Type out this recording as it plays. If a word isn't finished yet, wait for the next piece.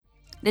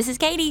This is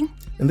Katie.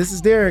 And this is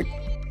Derrick.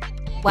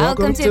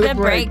 Welcome to the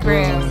break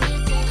room.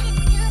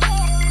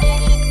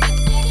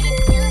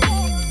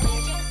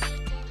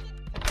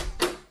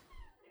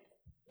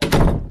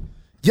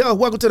 Yo,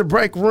 welcome to the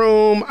break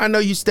room. I know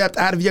you stepped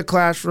out of your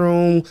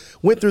classroom,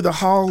 went through the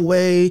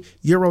hallway,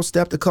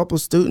 Euro-stepped a couple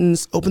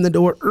students, opened the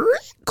door,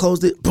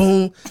 closed it,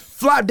 boom,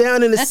 flopped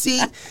down in the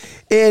seat.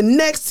 And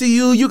next to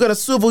you, you're going to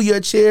swivel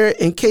your chair,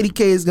 and Katie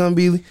K is going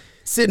to be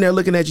sitting there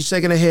looking at you,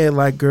 shaking her head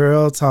like,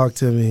 girl, talk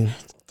to me.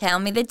 Tell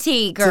me the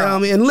tea, girl. Tell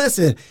me. And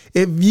listen,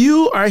 if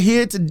you are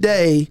here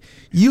today,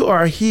 you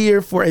are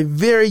here for a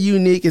very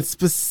unique and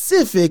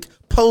specific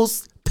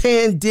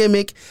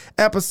post-pandemic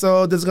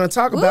episode that's going to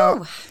talk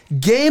about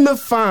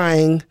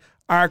gamifying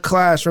our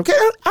classroom. Okay,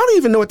 I don't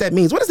even know what that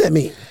means. What does that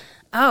mean?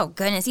 Oh,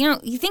 goodness. You know,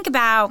 you think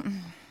about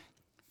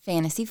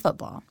fantasy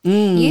football.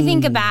 You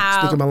think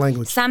about speaking my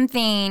language.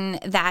 Something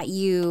that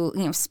you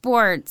know,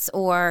 sports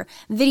or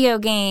video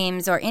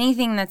games or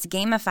anything that's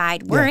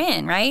gamified, we're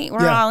in, right?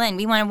 We're all in.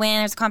 We want to win.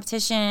 There's a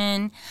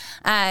competition.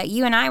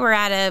 You and I were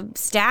at a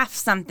staff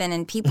something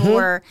and people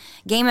were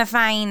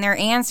gamifying their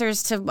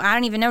answers to, I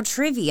don't even know,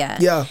 trivia.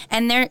 Yeah.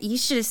 And you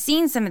should have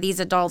seen some of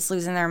these adults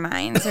losing their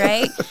minds,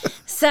 right?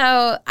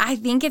 So I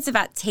think it's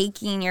about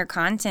taking your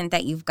content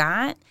that you've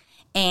got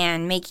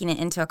and making it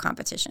into a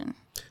competition.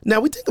 Now,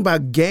 we think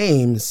about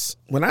games.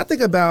 When I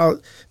think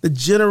about the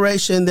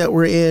generation that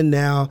we're in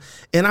now,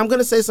 and I'm going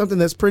to say something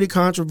that's pretty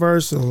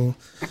controversial,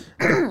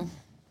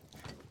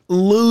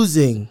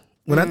 losing.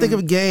 When I think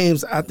of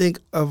games, I think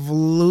of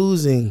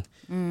losing.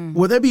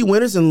 Will there be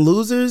winners and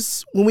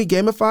losers when we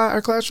gamify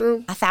our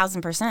classroom?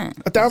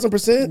 1,000%.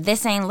 1,000%?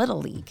 This ain't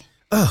Little League.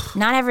 Ugh.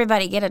 Not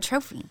everybody get a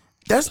trophy.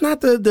 That's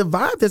not the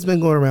vibe that's been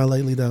going around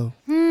lately, though.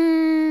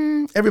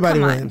 Everybody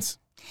wins.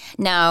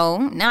 No,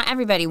 not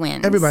everybody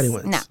wins. Everybody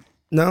wins. No.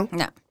 No?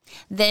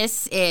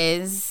 This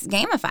is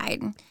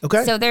gamified.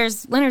 Okay. So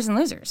there's winners and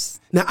losers.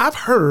 Now, I've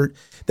heard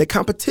that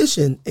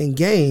competition in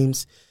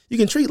games, you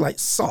can treat like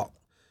salt,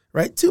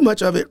 right? Too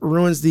much of it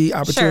ruins the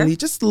opportunity. Sure.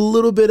 Just a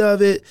little bit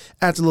of it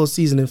adds a little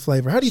seasoning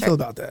flavor. How do you feel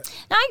about that?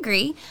 No, I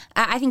agree.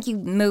 I think you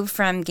move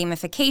from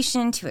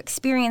gamification to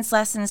experience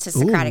lessons to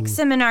Socratic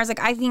seminars. Like,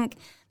 I think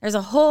there's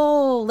a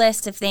whole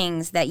list of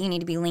things that you need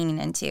to be leaning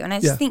into. And I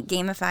just think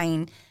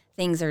gamifying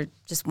things are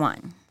just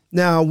one.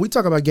 Now, we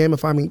talk about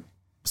gamifying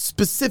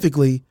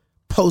specifically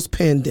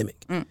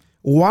post-pandemic.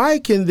 Why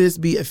can this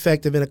be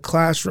effective in a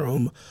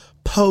classroom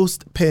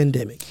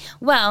post-pandemic?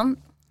 Well,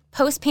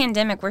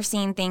 post-pandemic, we're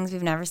seeing things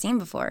we've never seen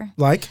before.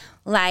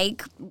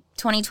 Like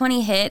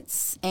 2020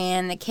 hits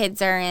and the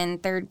kids are in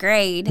third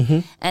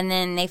grade and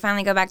then they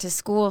finally go back to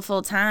school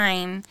full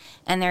time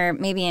and they're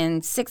maybe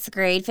in sixth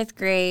grade, fifth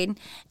grade,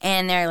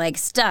 and they're like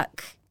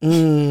stuck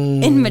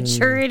in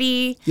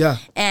maturity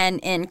and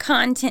in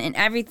content and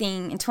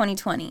everything in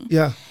 2020.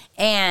 Yeah.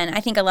 And I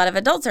think a lot of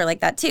adults are like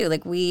that too.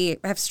 Like, we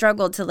have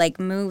struggled to like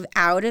move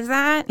out of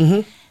that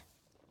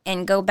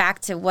and go back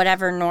to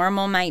whatever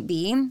normal might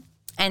be.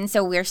 And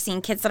so we're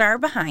seeing kids that are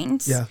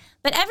behind. Yeah.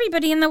 But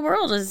everybody in the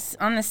world is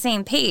on the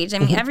same page. I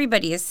mean,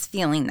 everybody is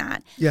feeling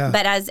that. Yeah.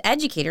 But as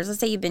educators, let's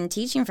say you've been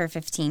teaching for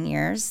 15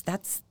 years,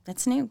 that's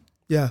new.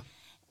 Yeah.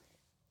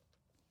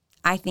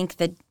 I think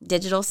the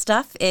digital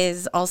stuff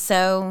is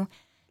also,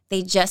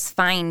 they just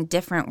find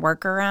different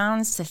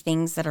workarounds to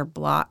things that are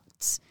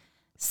blocked.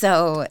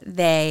 So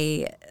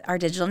they are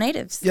digital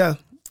natives. Yeah.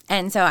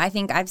 And so I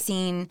think I've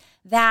seen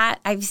that.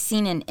 I've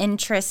seen an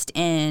interest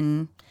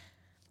in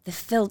the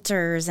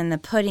filters and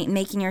the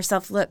making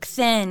yourself look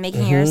thin,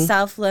 making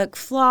yourself look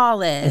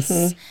flawless.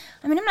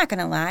 I mean, I'm not going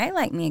to lie. I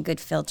like me a good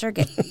filter.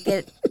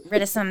 Get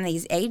rid of some of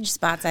these age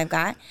spots I've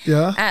got.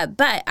 Yeah.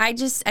 But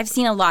I've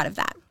seen a lot of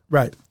that.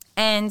 Right.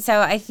 And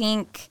so I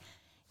think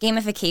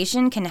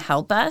gamification can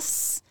help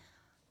us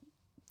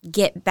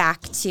get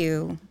back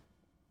to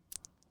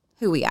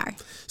who we are.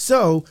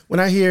 So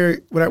when I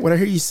hear what I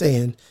hear you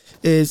saying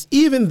is,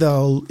 even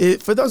though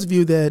for those of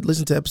you that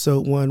listened to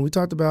episode 1, we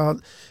talked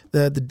about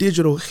the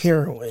digital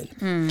heroin,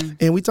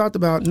 and we talked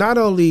about not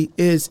only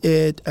is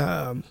it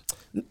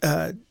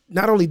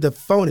not only the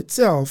phone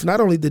itself,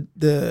 not only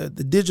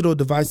the digital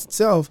device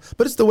itself,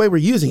 but it's the way we're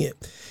using it.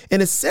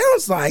 And it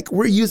sounds like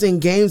we're using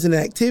games and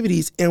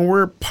activities and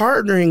we're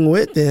partnering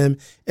with them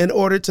in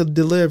order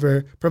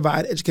to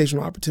provide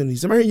educational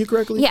opportunities. Am I hearing you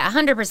correctly? Yeah,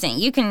 100%.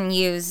 You can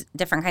use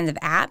different kinds of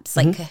apps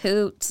like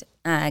Kahoot.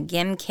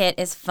 GimKit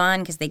is fun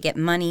because they get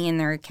money in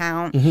their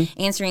account,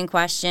 answering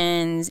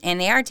questions, and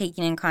they are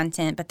taking in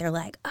content, but they're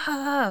like,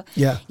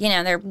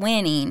 they're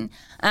winning.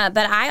 But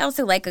I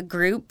also like a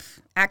group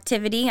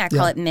activity. I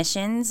call it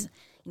missions.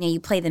 You know,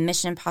 you play the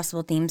Mission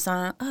Impossible theme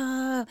song,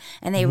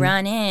 and they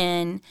run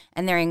in,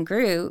 and they're in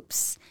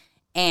groups,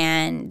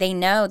 and they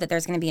know that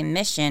there's going to be a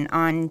mission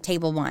on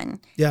table 1.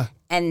 Yeah.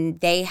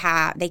 And they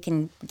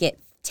can get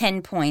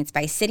 10 points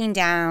by sitting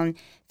down,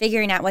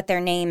 figuring out what their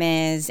name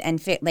is, and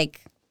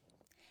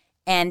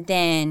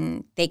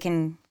then they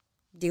can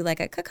do like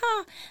a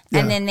caca,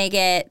 and then they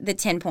get the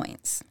 10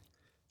 points.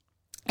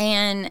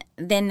 And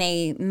then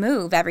they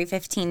move every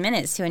 15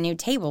 minutes to a new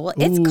table. Well,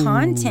 it's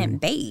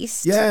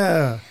content-based.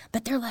 Yeah.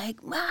 But they're like,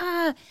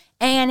 ah.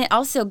 And it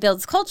also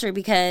builds culture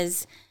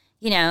because,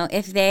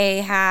 if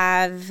they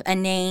have a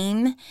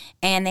name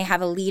and they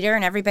have a leader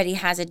and everybody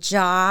has a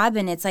job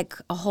and it's like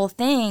a whole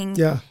thing,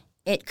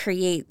 it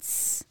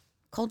creates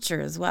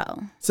culture as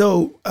well.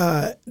 So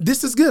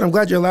this is good. I'm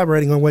glad you're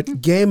elaborating on what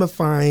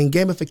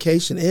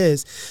gamification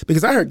is,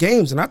 because I heard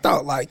games and I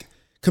thought like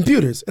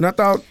computers and I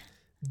thought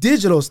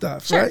digital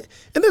stuff, right?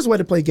 And there's a way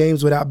to play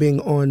games without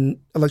being on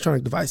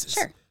electronic devices.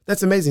 Sure.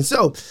 That's amazing.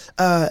 So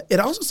it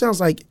also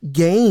sounds like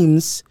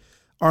games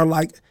are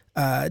like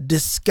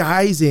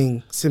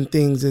disguising some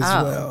things as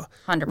well.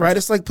 100%. Right?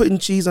 It's like putting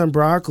cheese on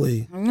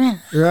broccoli,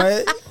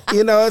 right?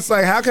 It's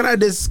like, how can I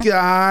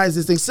disguise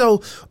this thing?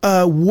 So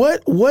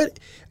what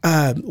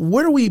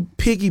are we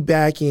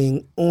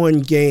piggybacking on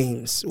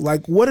games?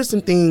 Like, what are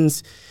some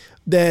things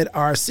that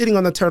are sitting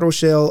on the turtle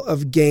shell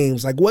of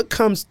games? Like, what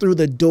comes through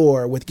the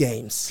door with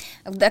games?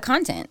 The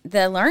content,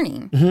 the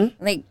learning.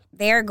 Like,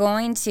 they are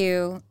going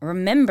to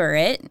remember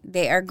it.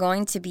 They are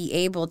going to be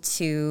able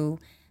to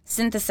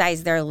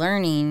synthesize their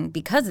learning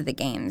because of the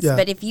games.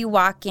 But if you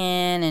walk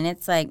in and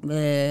it's like,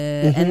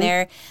 and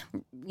they're,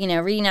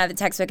 reading out of the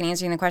textbook and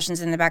answering the questions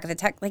in the back of the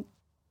text, like,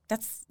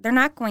 they're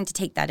not going to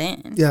take that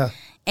in.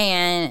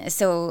 And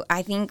so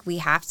I think we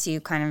have to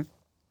kind of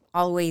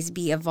always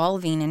be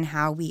evolving in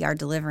how we are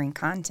delivering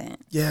content.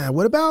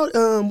 What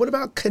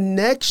about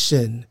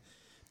connection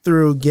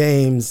through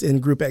games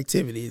and group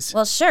activities?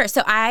 Well, sure.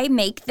 So I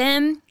make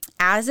them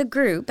as a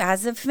group,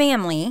 as a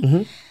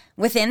family.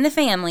 Within the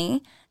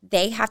family,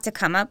 they have to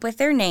come up with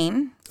their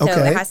name. So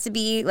it has to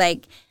be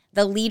like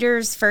the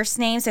leader's first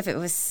name.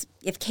 So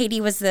if Katie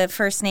was the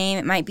first name,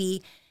 it might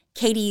be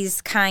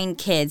Katie's kind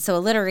kid. So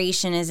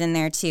alliteration is in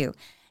there too.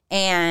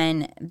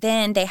 And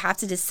then they have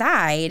to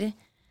decide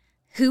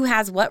who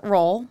has what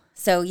role.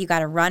 So you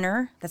got a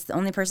runner. That's the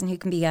only person who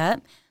can be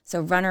up.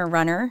 So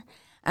runner,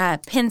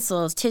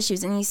 pencils,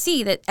 tissues. And you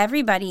see that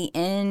everybody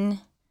in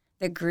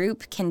the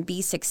group can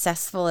be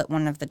successful at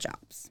one of the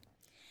jobs.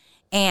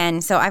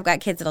 And so I've got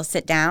kids that'll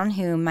sit down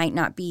who might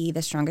not be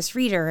the strongest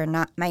reader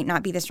or might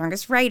not be the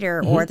strongest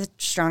writer or the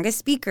strongest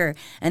speaker.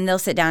 And they'll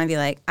sit down and be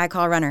like, I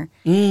call runner,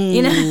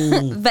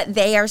 but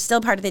they are still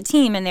part of the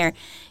team and they're,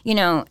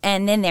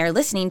 and then they're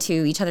listening to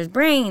each other's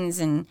brains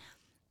and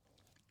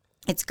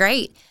it's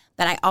great.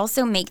 But I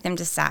also make them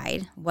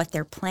decide what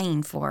they're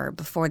playing for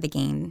before the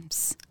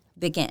games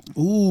begin.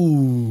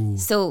 Ooh.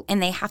 So,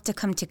 and they have to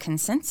come to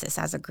consensus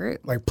as a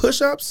group. Like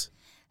push-ups?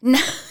 No.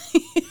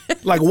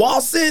 Like wall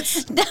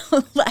sits? No,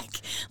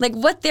 like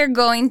what they're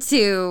going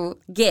to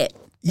get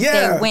if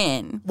they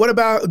win. What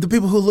about the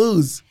people who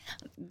lose?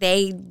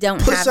 They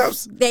don't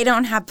push-ups? They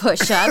don't have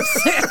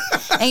push-ups.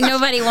 Ain't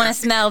nobody want to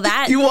smell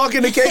that. You walk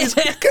into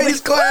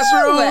Katie's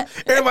classroom,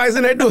 everybody's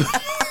in there doing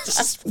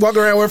just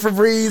walking around with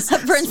Febreze. The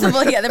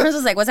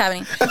principal's like, what's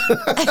happening?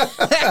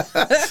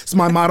 It's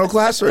my model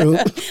classroom.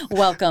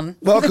 Welcome.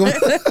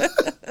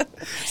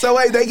 So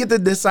wait, they get to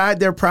decide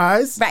their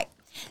prize? Right.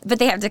 But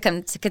they have to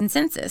come to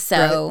consensus.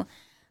 So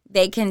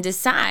they can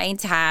decide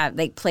to have,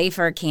 play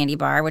for a candy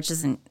bar, which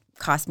doesn't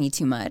cost me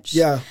too much.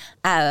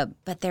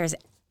 But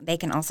they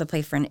can also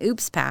play for an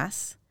oops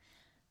pass.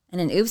 And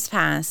an oops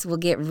pass will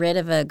get rid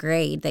of a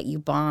grade that you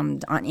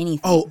bombed on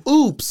anything. Oh,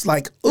 oops.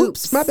 Like,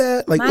 oops. My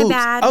bad. Like, my oops.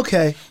 bad.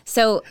 Okay.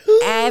 So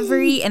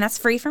and that's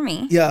free for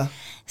me.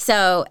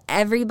 So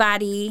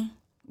everybody,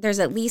 there's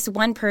at least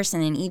one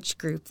person in each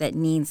group that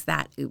needs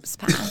that oops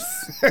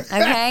pass.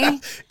 Okay?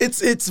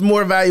 It's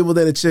more valuable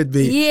than it should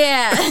be.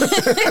 Yeah.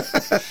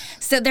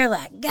 So they're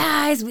like,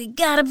 guys, we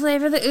got to play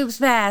for the oops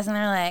pass. And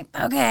they're like,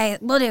 okay,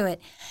 we'll do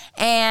it.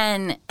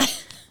 And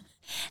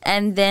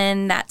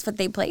then that's what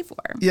they play for.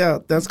 Yeah,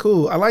 that's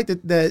cool. I like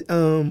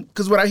that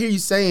because what I hear you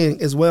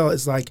saying as well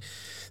is like,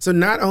 so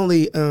not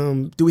only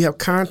do we have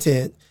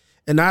content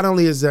and not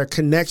only is there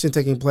connection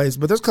taking place,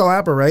 but there's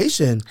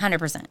collaboration.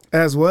 100%.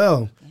 As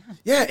well.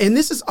 Yeah, and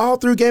this is all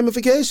through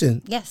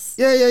gamification. Yes.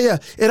 Yeah.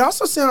 It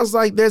also sounds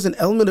like there's an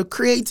element of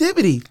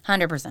creativity.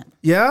 100%.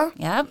 Yeah?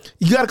 Yep.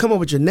 You got to come up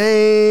with your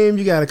name.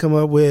 You got to come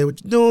up with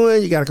what you're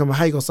doing. You got to come up with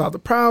how you're going to solve the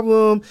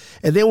problem.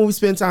 And then when we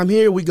spend time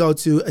here, we go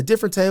to a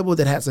different table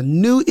that has a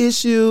new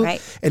issue.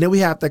 Right. And then we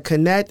have to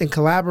connect and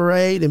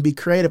collaborate and be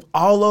creative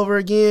all over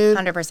again.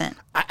 100%.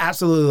 I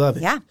absolutely love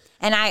it. Yeah.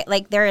 And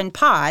they're in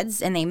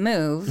pods and they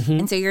move.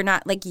 And so you're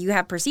not, you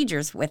have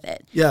procedures with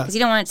it. Yeah. Because you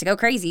don't want it to go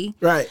crazy.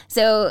 Right.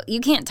 So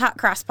you can't talk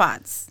cross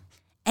pods.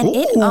 And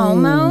it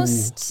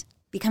almost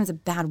becomes a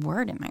bad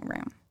word in my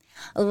room.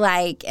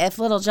 Like if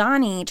little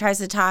Johnny tries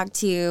to talk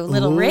to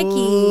little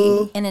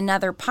Ricky in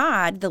another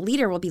pod, the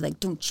leader will be like,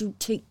 don't you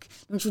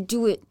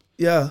do it.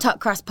 Yeah. Talk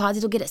cross pods,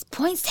 it'll get his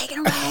points taken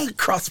away.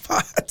 Cross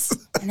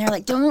pods. And they're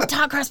like, don't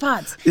talk cross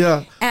pods.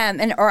 Yeah.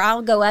 Or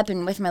I'll go up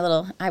and with my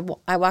little, I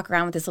walk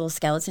around with this little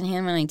skeleton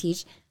hand when I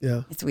teach.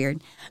 Yeah. It's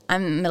weird.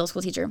 I'm a middle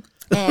school teacher.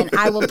 And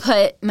I will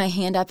put my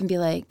hand up and be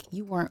like,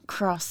 you weren't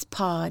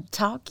cross-pod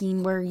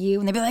talking, were you?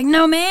 And they'd be like,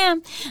 no,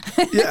 ma'am.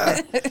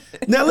 Yeah.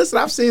 Now, listen,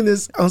 I've seen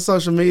this on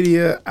social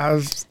media.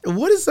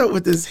 What is up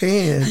with this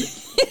hand?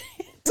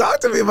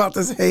 Talk to me about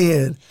this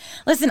hand.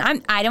 Listen,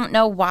 I don't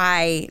know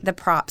why the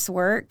props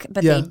work,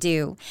 but they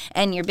do.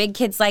 And your big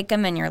kids like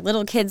them and your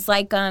little kids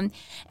like them.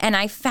 And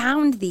I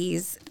found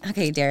these.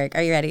 Okay, Derrick,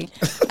 are you ready?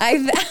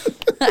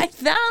 I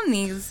found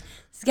these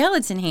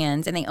skeleton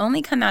hands, and they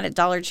only come out at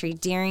Dollar Tree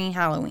during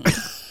Halloween.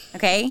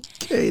 Okay?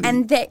 Katie.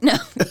 And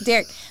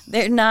Derrick,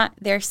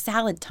 they're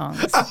salad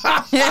tongs.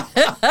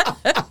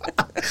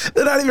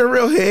 They're not even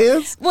real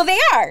hands? Well, they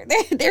are.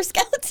 They're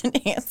skeleton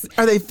hands.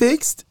 Are they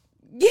fixed?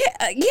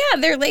 Yeah,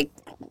 they're like...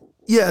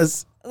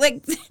 Yes.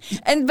 Like,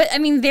 but I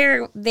mean,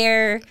 they're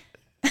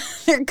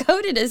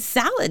coated as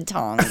salad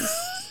tongs.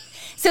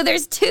 So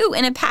there's 2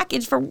 in a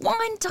package for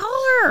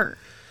 $1.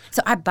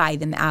 So I buy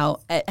them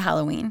out at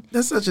Halloween.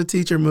 That's such a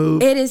teacher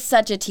move. It is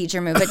such a teacher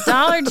move. But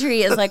Dollar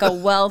Tree is like a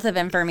wealth of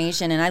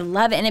information, and I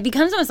love it. And it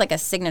becomes almost like a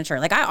signature.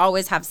 Like I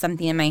always have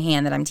something in my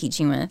hand that I'm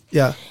teaching with.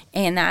 Yeah.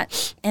 And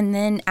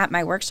then at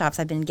my workshops,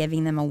 I've been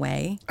giving them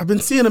away. I've been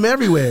seeing them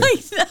everywhere. I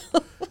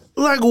know.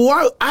 Like,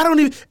 why? I don't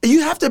even...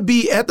 You have to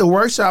be at the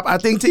workshop, I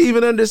think, to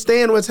even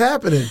understand what's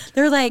happening.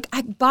 They're like,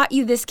 I bought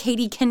you this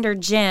Katie Kinder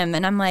gem.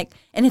 And I'm like,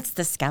 and it's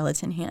the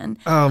skeleton hand.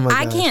 Oh, my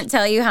I gosh. can't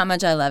tell you how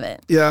much I love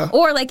it. Yeah.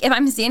 Or like if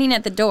I'm standing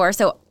at the door.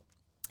 So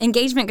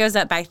engagement goes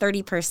up by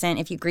 30%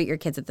 if you greet your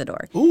kids at the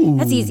door. Ooh.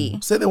 That's easy.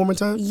 Say that one more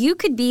time. You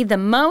could be the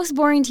most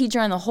boring teacher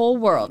in the whole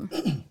world.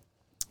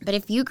 But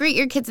if you greet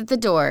your kids at the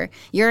door,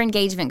 your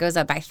engagement goes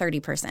up by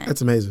 30%. That's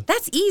amazing.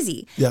 That's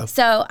easy. Yeah.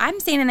 So I'm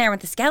standing there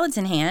with the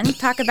skeleton hand,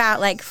 talk about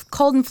like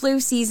cold and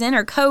flu season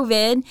or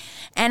COVID,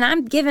 and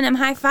I'm giving them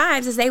high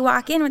fives as they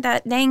walk in with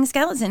that dang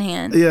skeleton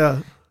hand.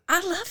 Yeah.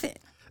 I love it.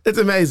 It's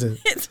amazing.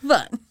 It's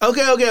fun.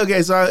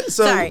 Okay. So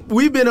Sorry.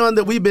 we've been on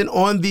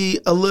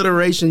the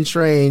alliteration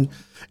train,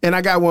 and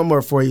I got one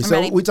more for you. I'm So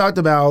ready. we talked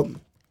about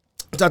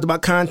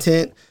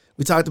content.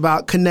 We talked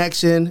about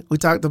connection. We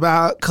talked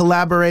about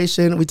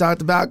collaboration. We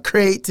talked about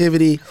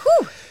creativity.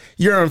 Whew.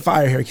 You're on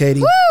fire here, Katie.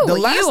 Woo,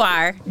 you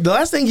are. The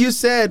last thing you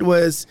said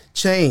was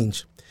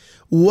change.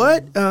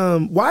 Why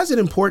is it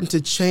important to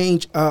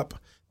change up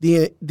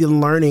the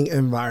learning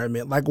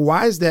environment? Like,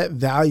 why is that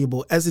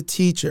valuable as a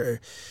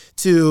teacher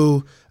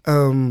to,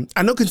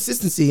 I know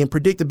consistency and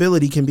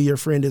predictability can be your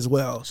friend as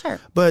well. Sure.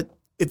 But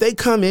if they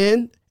come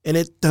in and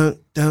it's dun,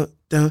 dun,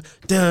 dun,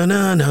 dun,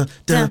 dun, dun,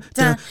 dun,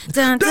 dun,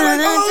 dun, they're like, dun,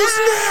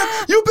 oh,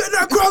 snap, you better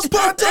not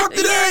cross-pod talk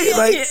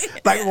today.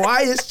 Like,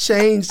 why is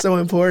change so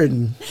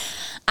important?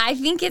 I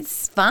think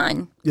it's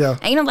fun. Yeah.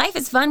 And, life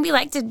is fun. We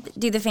like to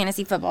do the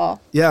fantasy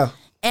football. Yeah.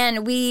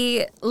 And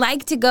we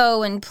like to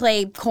go and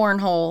play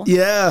cornhole.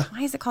 Yeah.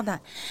 Why is it called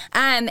that?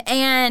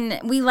 And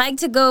we like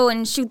to go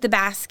and shoot the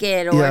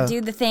basket or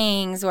do the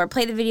things or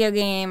play the video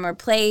game or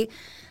play,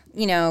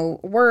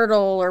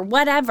 Wordle or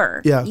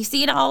whatever. Yeah. You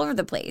see it all over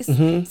the place.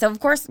 Mm-hmm. So, of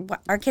course,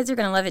 our kids are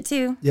going to love it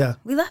too. Yeah.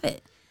 We love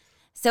it.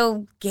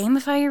 So,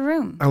 gamify your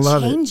room. I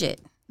love Change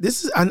it.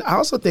 I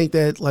also think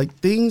that like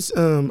things,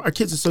 our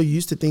kids are so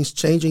used to things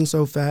changing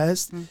so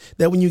fast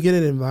that when you get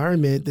an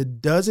environment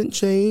that doesn't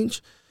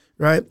change,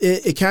 right,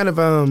 it kind of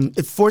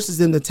it forces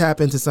them to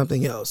tap into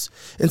something else.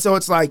 And so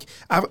it's like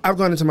I've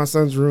gone into my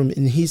son's room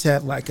and he's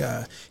had like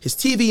his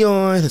TV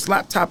on, his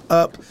laptop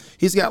up.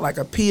 He's got like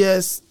a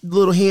PS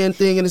little hand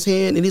thing in his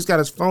hand, and he's got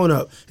his phone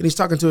up, and he's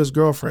talking to his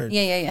girlfriend.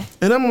 Yeah.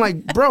 And I'm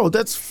like, bro,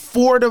 that's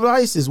 4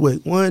 devices.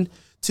 Wait, 1,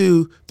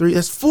 2, 3.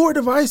 That's 4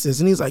 devices.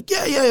 And he's like,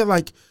 yeah.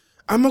 Like,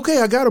 I'm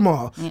okay. I got them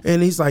all. Yeah.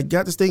 And he's like,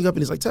 got this thing up,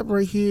 and he's like tapping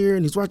right here,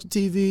 and he's watching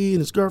TV, and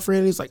his girlfriend,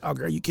 and he's like, oh,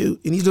 girl, you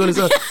cute. And he's doing his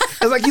own.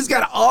 It's like he's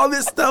got all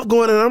this stuff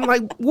going on. I'm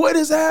like, what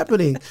is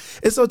happening?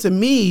 And so to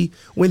me,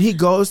 when he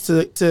goes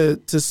to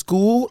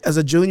school as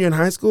a junior in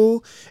high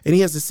school, and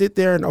he has to sit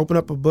there and open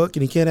up a book,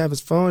 and he can't have his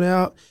phone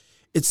out,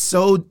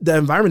 the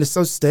environment is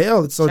so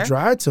stale, it's so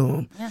dry to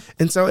him. Yeah.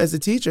 And so as a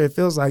teacher, it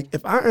feels like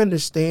if I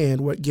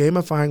understand what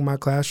gamifying my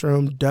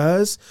classroom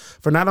does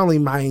for not only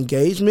my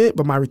engagement,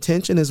 but my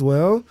retention as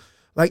well,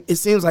 like, it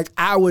seems like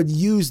I would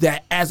use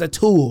that as a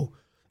tool.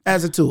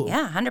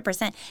 Yeah,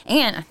 100%.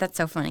 And that's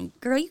so funny.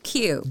 Girl, you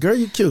cute.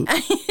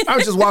 I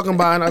was just walking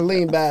by and I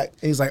leaned back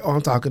and he's like, oh,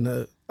 I'm talking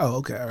to, oh,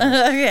 okay. All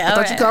right. I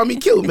thought you called me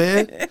cute,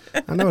 man.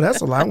 I know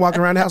that's a lot. I'm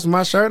walking around the house with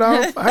my shirt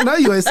off. I know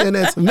you ain't saying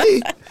that to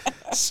me.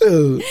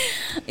 Shoot.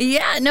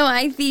 Yeah, no,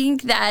 I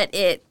think that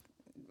it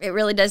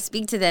really does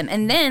speak to them.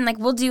 And then, like,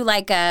 we'll do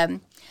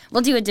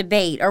a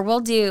debate, or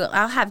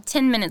I'll have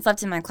 10 minutes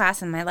left in my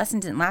class and my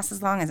lesson didn't last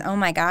as long as, oh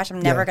my gosh,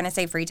 I'm never going to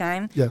say free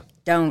time. Yeah.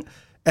 Don't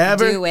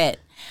ever do it.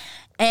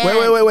 And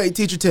wait.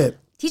 Teacher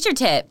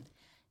tip.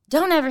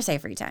 Don't ever say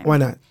free time. Why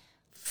not?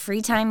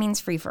 Free time means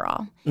free for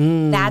all.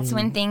 That's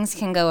when things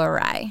can go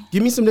awry.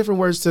 Give me some different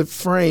words to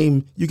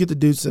frame. You get to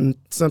do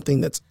something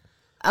that's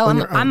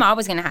I'm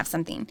always going to have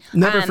something.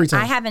 Never free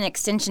time. I have an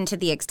extension to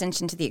the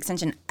extension to the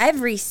extension.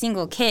 Every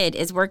single kid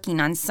is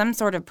working on some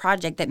sort of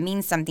project that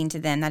means something to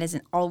them. That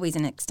isn't always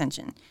an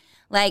extension.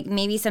 Like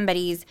maybe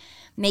somebody's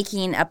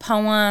making a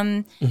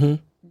poem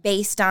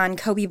based on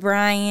Kobe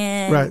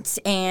Bryant, Right.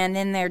 and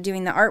then they're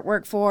doing the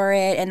artwork for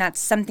it, and that's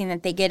something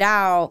that they get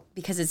out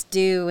because it's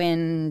due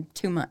in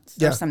 2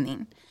 months or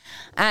something.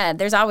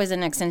 There's always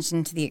an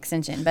extension to the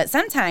extension, but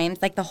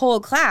sometimes, like the whole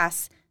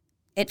class,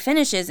 it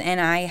finishes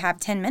and I have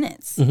 10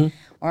 minutes,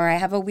 or I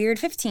have a weird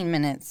 15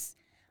 minutes.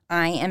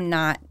 I am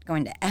not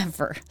going to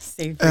ever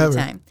save free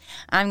time.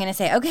 I'm going to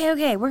say,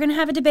 okay, we're going to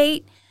have a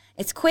debate.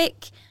 It's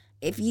quick.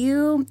 If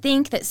you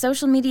think that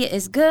social media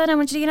is good, I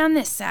want you to get on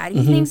this side.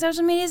 If you think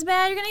social media is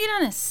bad, you're going to get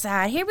on this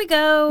side. Here we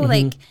go.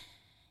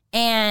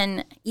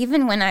 And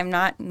even when I'm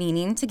not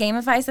meaning to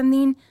gamify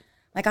something,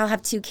 like I'll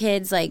have two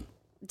kids like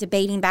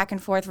debating back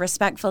and forth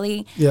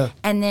respectfully. Yeah.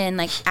 And then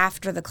like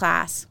after the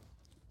class,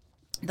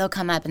 they'll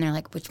come up and they're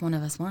like, which one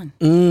of us won?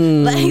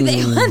 Like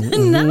they want to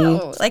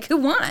know, like who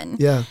won?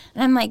 Yeah.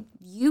 And I'm like,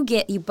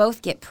 you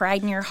both get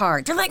pride in your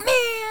heart. They're like,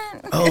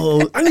 man.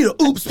 Oh, I need an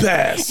oops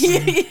pass.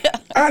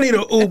 I need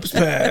an oops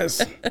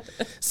pass.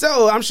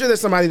 So I'm sure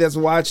there's somebody that's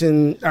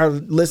watching or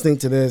listening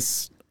to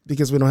this,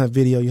 because we don't have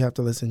video. You have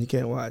to listen. You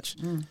can't watch.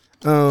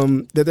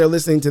 That they're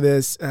listening to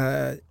this.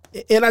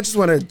 And I just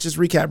want to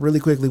recap really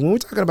quickly. When we're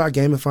talking about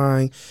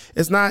gamifying,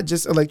 it's not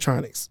just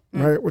electronics,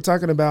 right? We're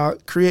talking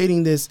about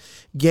creating this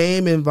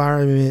game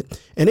environment.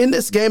 And in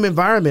this game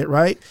environment,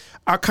 right,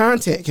 our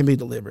content can be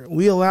delivered.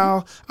 We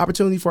allow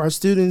opportunity for our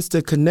students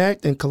to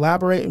connect and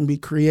collaborate and be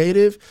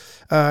creative.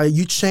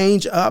 You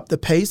change up the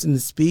pace and the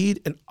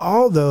speed, and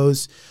all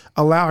those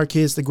allow our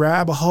kids to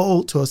grab a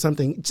hold to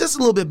something just a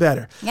little bit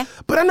better. Yeah.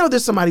 But I know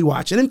there's somebody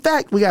watching. In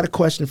fact, we got a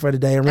question for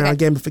today around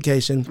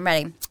gamification. I'm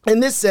ready.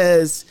 And this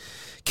says,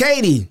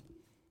 Katie,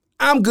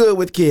 I'm good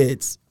with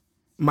kids.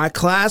 My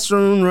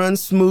classroom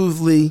runs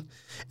smoothly,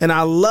 and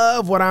I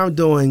love what I'm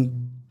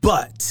doing,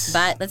 but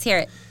let's hear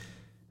it.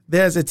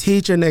 There's a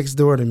teacher next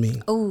door to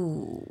me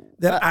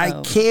that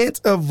I can't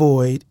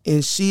avoid,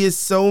 and she is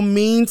so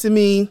mean to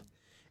me,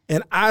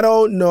 and I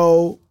don't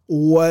know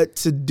what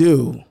to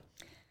do.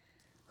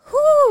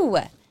 Whew.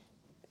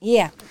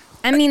 Yeah.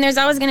 I mean, there's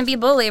always going to be a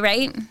bully,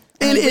 right?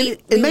 And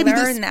maybe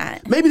learn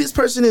that. Maybe this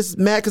person is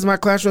mad because my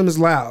classroom is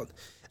loud.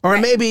 Or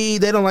maybe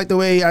they don't like the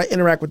way I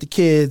interact with the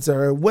kids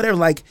or whatever.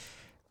 Like,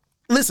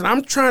 listen,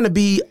 I'm trying to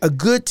be a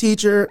good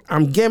teacher.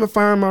 I'm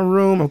gamifying my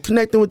room. I'm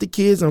connecting with the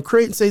kids. I'm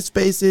creating safe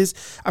spaces.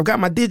 I've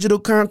got my digital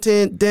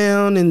content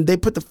down and they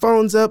put the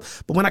phones up.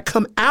 But when I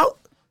come out,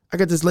 I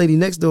got this lady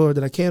next door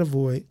that I can't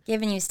avoid.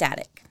 Giving you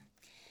static.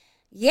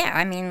 Yeah,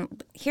 I mean,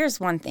 here's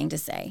one thing to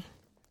say.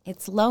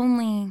 It's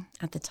lonely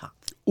at the top.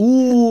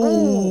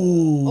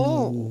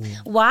 Ooh.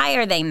 Why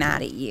are they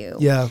mad at you?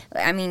 Yeah.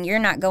 I mean, you're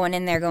not going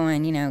in there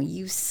going,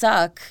 you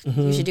suck.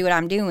 You should do what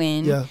I'm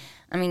doing. Yeah.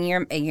 I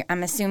mean,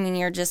 I'm assuming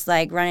you're just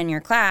like running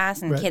your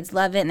class and kids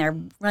love it and they're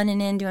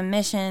running in doing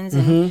missions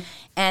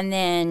and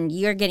then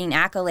you're getting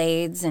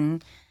accolades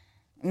and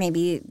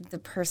maybe the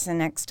person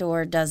next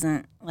door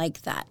doesn't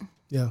like that.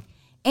 Yeah.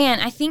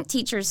 And I think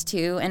teachers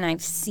too, and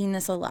I've seen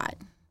this a lot,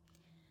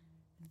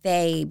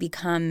 they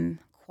become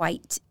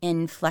quite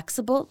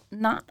inflexible.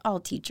 Not all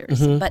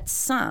teachers, but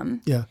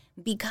some,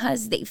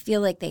 because they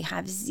feel like they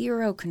have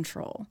zero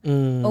control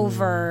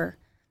over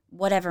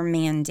whatever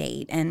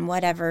mandate and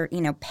whatever,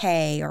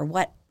 pay or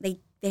what they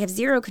have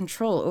zero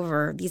control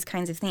over these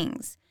kinds of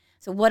things.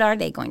 So what are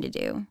they going to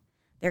do?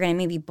 They're going to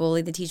maybe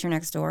bully the teacher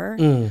next door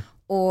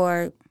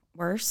or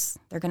worse,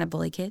 they're going to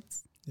bully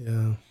kids.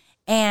 Yeah.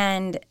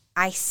 And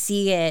I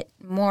see it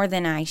more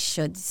than I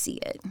should see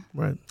it.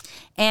 Right.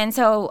 And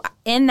so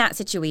in that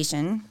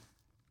situation,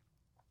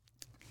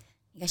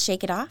 you gotta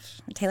shake it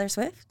off. Taylor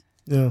Swift.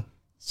 Yeah.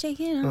 Shake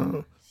it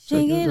off.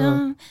 Shake it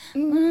off.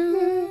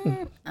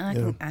 I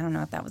don't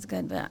know if that was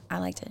good, but I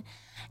liked it.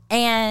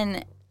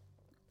 And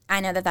I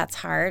know that that's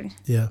hard.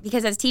 Yeah.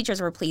 Because as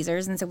teachers, we're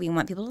pleasers, and so we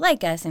want people to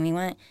like us, and we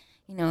want,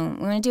 we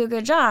want to do a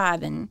good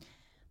job.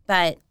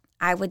 But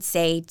I would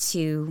say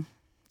to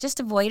just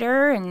avoid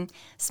her and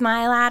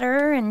smile at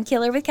her and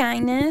kill her with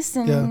kindness,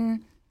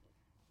 and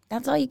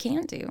that's all you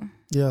can do.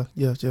 Yeah.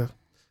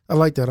 I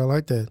like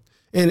that.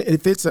 And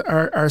it fits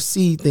our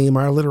C theme,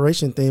 our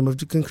alliteration theme of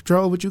you can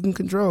control what you can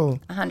control.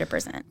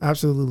 100%.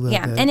 Absolutely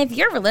love that. And if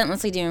you're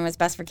relentlessly doing what's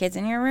best for kids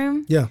in your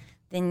room,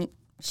 then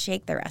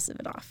shake the rest of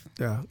it off.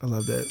 Yeah, I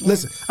love that. Yeah.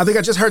 Listen, I think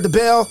I just heard the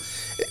bell.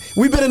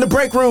 We've been in the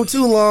break room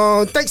too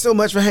long. Thanks so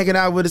much for hanging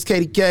out with us,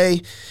 Katie K.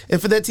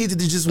 And for that teacher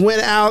that just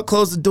went out,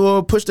 closed the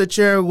door, pushed their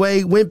chair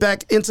away, went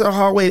back into the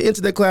hallway,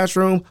 into their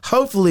classroom.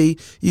 Hopefully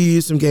you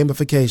use some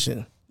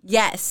gamification.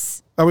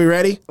 Yes. Are we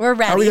ready? We're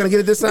ready. Are we going to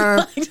get it this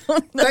time? I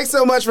don't know. Thanks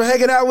so much for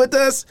hanging out with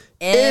us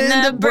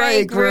in the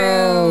break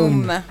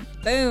room.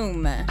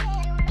 Boom.